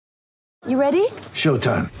You ready?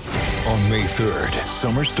 Showtime. On May 3rd,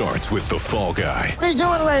 summer starts with The Fall Guy. Let's do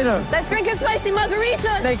it later. Let's drink a spicy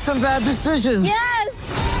margarita. Make some bad decisions. Yes.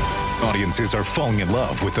 Audiences are falling in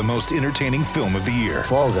love with the most entertaining film of the year.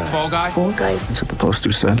 Fall Guy. Fall Guy? Fall guy. That's what the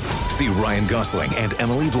poster said. See Ryan Gosling and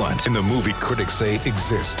Emily Blunt in the movie critics say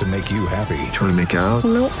exists to make you happy. Trying to make it out?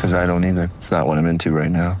 Nope. Because I don't either. It's not what I'm into right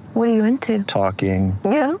now. What are you into? Talking.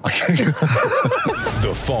 Yeah.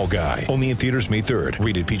 The Fall Guy. Only in theaters May 3rd.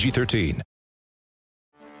 Rated PG-13.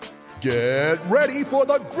 Get ready for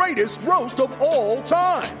the greatest roast of all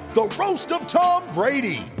time. The Roast of Tom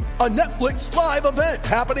Brady. A Netflix live event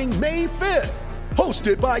happening May 5th.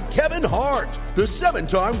 Hosted by Kevin Hart. The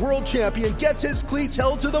 7-time world champion gets his cleats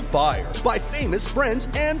held to the fire by famous friends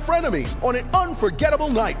and frenemies on an unforgettable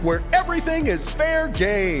night where everything is fair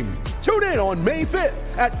game. Tune in on May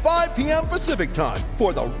 5th at 5 p.m. Pacific time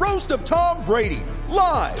for the Roast of Tom Brady.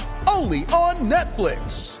 Live only on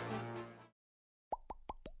Netflix.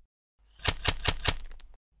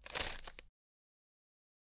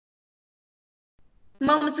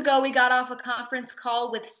 Moments ago, we got off a conference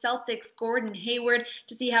call with Celtics Gordon Hayward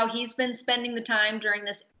to see how he's been spending the time during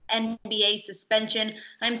this NBA suspension.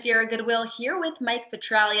 I'm Sierra Goodwill here with Mike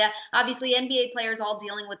Petralia. Obviously, NBA players all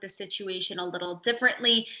dealing with the situation a little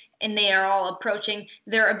differently, and they are all approaching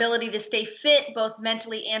their ability to stay fit, both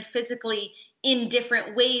mentally and physically, in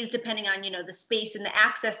different ways, depending on, the space and the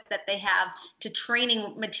access that they have to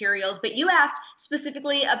training materials. But you asked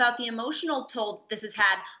specifically about the emotional toll this has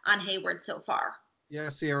had on Hayward so far. Yeah,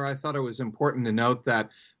 Sierra, I thought it was important to note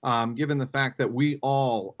that given the fact that we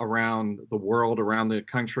all around the world, around the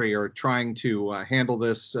country, are trying to handle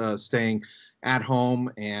this, staying at home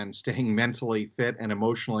and staying mentally fit and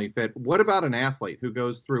emotionally fit, what about an athlete who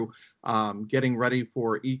goes through getting ready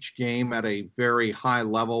for each game at a very high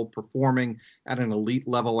level, performing at an elite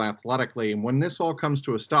level athletically? And when this all comes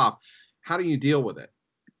to a stop, how do you deal with it?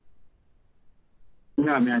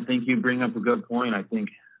 Yeah, I think you bring up a good point. I think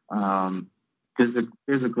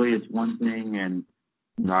physically it's one thing, and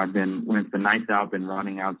when it's the nights out, been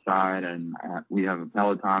running outside, and we have a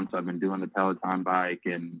Peloton, so I've been doing the Peloton bike,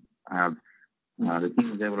 and I have the team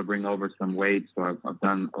was able to bring over some weights, so I've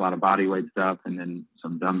done a lot of body weight stuff, and then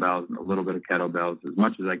some dumbbells and a little bit of kettlebells, as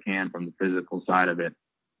much as I can from the physical side of it.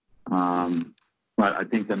 But I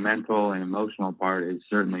think the mental and emotional part is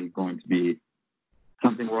certainly going to be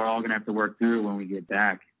something we're all going to have to work through when we get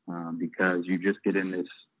back, because you just get in this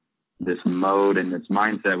mode and this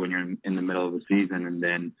mindset when you're in the middle of a season, and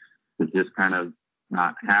then to just kind of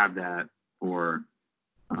not have that for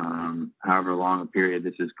however long a period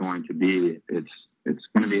this is going to be, it's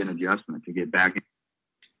going to be an adjustment to get back.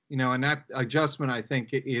 And that adjustment, I think,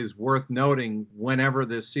 is worth noting whenever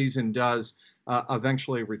this season does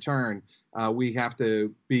eventually return. We have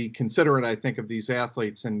to be considerate, I think, of these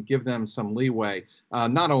athletes and give them some leeway,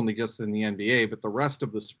 not only just in the NBA, but the rest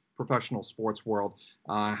of the professional sports world,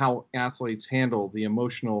 how athletes handle the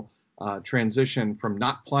emotional transition from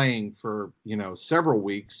not playing for, several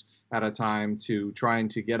weeks at a time to trying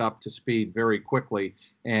to get up to speed very quickly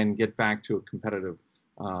and get back to a competitive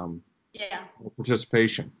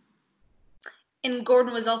participation. And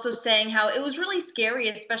Gordon was also saying how it was really scary,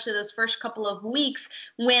 especially those first couple of weeks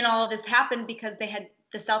when all of this happened, because the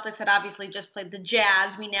Celtics had obviously just played the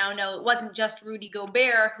Jazz. We now know it wasn't just Rudy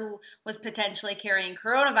Gobert who was potentially carrying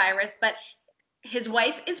coronavirus, but his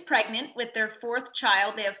wife is pregnant with their 4th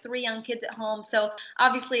child. They have 3 young kids at home. So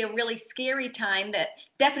obviously a really scary time that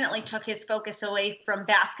definitely took his focus away from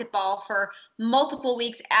basketball for multiple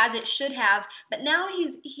weeks, as it should have. But now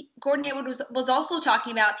Gordon Hayward was also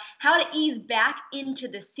talking about how to ease back into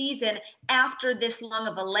the season after this long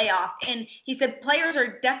of a layoff. And he said players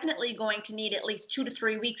are definitely going to need at least 2 to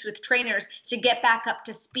 3 weeks with trainers to get back up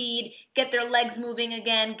to speed, get their legs moving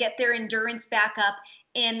again, get their endurance back up.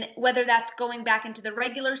 And whether that's going back into the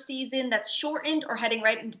regular season that's shortened or heading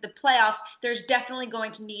right into the playoffs, there's definitely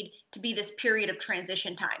going to need to be this period of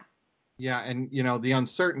transition time. Yeah, and the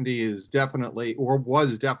uncertainty is definitely, or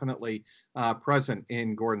was definitely, present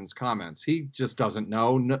in Gordon's comments. He just doesn't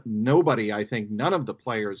know. Nobody, I think, none of the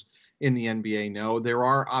players in the NBA know. There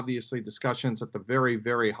are obviously discussions at the very,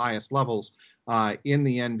 very highest levels in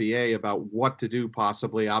the NBA about what to do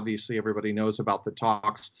possibly. Obviously, everybody knows about the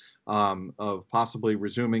talks of possibly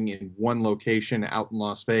resuming in one location out in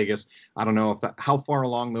Las Vegas. I don't know how far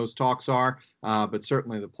along those talks are, but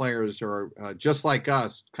certainly the players are just like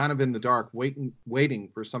us, kind of in the dark, waiting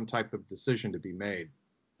for some type of decision to be made.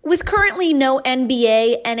 With currently no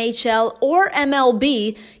NBA, NHL, or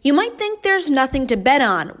MLB, you might think there's nothing to bet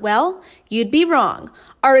on. Well, you'd be wrong.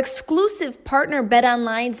 Our exclusive partner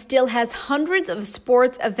BetOnline still has hundreds of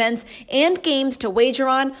sports events and games to wager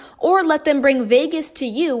on, or let them bring Vegas to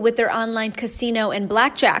you with their online casino and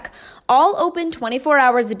blackjack. All open 24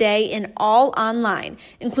 hours a day and all online,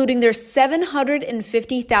 including their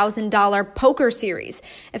 $750,000 poker series.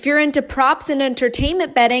 If you're into props and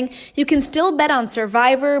entertainment betting, you can still bet on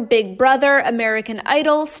Survivor, Big Brother, American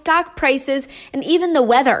Idol, stock prices, and even the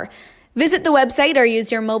weather. Visit the website or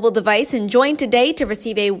use your mobile device and join today to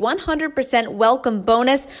receive a 100% welcome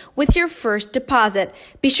bonus with your first deposit.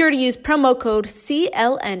 Be sure to use promo code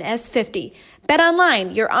CLNS50.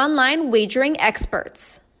 BetOnline, your online wagering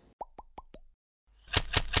experts.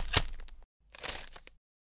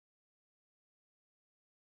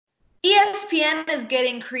 ESPN is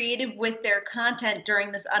getting creative with their content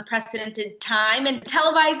during this unprecedented time and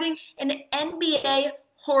televising an NBA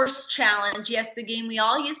horse challenge. Yes, the game we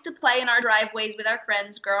all used to play in our driveways with our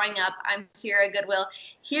friends growing up. I'm Sierra Goodwill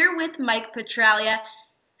here with Mike Petraglia.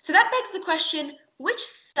 So that begs the question, which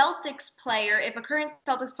Celtics player, if a current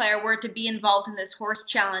Celtics player were to be involved in this horse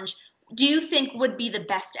challenge, do you think would be the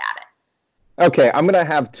best at it? Okay, I'm going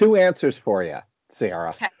to have two answers for you, Sierra.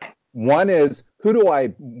 Okay. One is, who do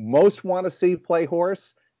I most want to see play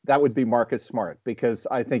horse? That would be Marcus Smart, because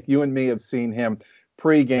I think you and me have seen him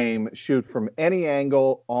pregame shoot from any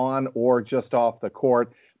angle, on or just off the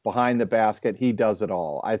court, behind the basket. He does it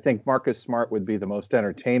all. I think Marcus Smart would be the most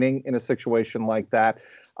entertaining in a situation like that.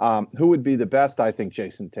 Who would be the best? I think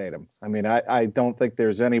Jason Tatum. I mean, I don't think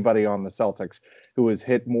there's anybody on the Celtics who has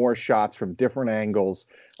hit more shots from different angles,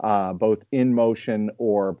 both in motion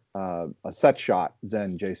or a set shot,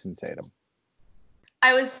 than Jason Tatum.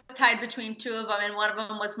 I was tied between two of them, and one of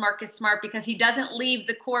them was Marcus Smart, because he doesn't leave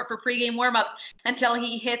the court for pregame warmups until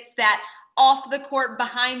he hits that off the court,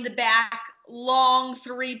 behind the back, long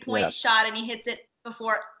three-point shot, and he hits it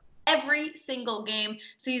before every single game.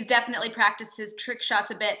 So he's definitely practiced his trick shots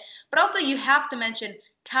a bit. But also you have to mention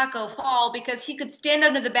Taco Fall, because he could stand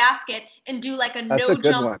under the basket and do like a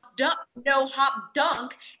no-jump dunk, no-hop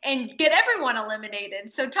dunk, and get everyone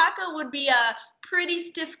eliminated. So Taco would be a pretty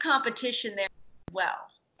stiff competition there. Well,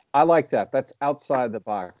 I like that. That's outside the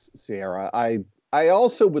box, Sierra. I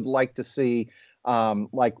also would like to see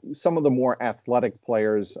like some of the more athletic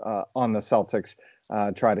players on the Celtics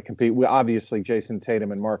try to compete. Obviously, Jason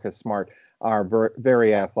Tatum and Marcus Smart are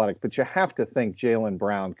very athletic, but you have to think Jaylen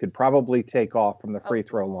Brown could probably take off from the free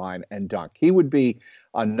throw line and dunk. He would be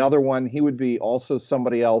another one. He would be also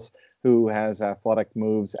somebody else who has athletic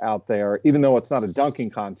moves out there, even though it's not a dunking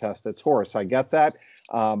contest, it's horse. I get that.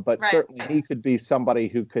 But certainly he could be somebody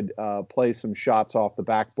who could play some shots off the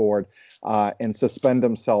backboard and suspend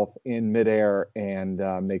himself in midair and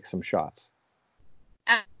make some shots.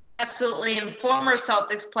 Absolutely. And former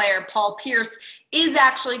Celtics player Paul Pierce is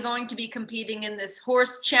actually going to be competing in this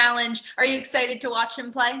horse challenge. Are you excited to watch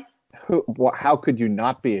him play? How could you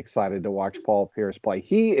not be excited to watch Paul Pierce play?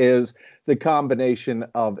 He is the combination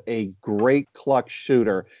of a great clutch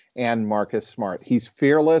shooter and Marcus Smart. He's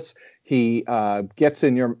fearless. He gets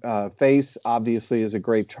in your face, obviously is a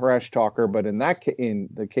great trash talker, but in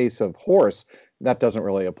the case of horse, that doesn't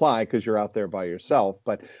really apply because you're out there by yourself.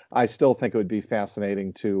 But I still think it would be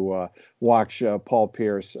fascinating to watch Paul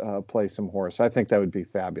Pierce play some horse. I think that would be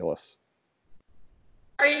fabulous.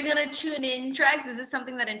 Are you going to tune in, Tregs? Is this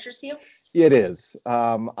something that interests you? It is.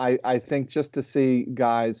 I think just to see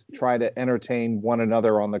guys try to entertain one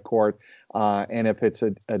another on the court, and if it's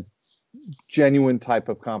a genuine type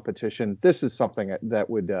of competition, this is something that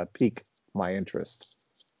would pique my interest.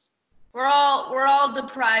 We're all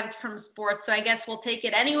deprived from sports, so I guess we'll take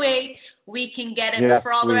it anyway we can get it. Yes,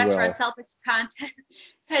 for all the rest of our Celtics content,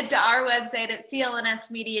 head to our website at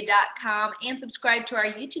clnsmedia.com and subscribe to our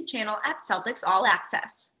YouTube channel at Celtics All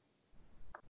Access.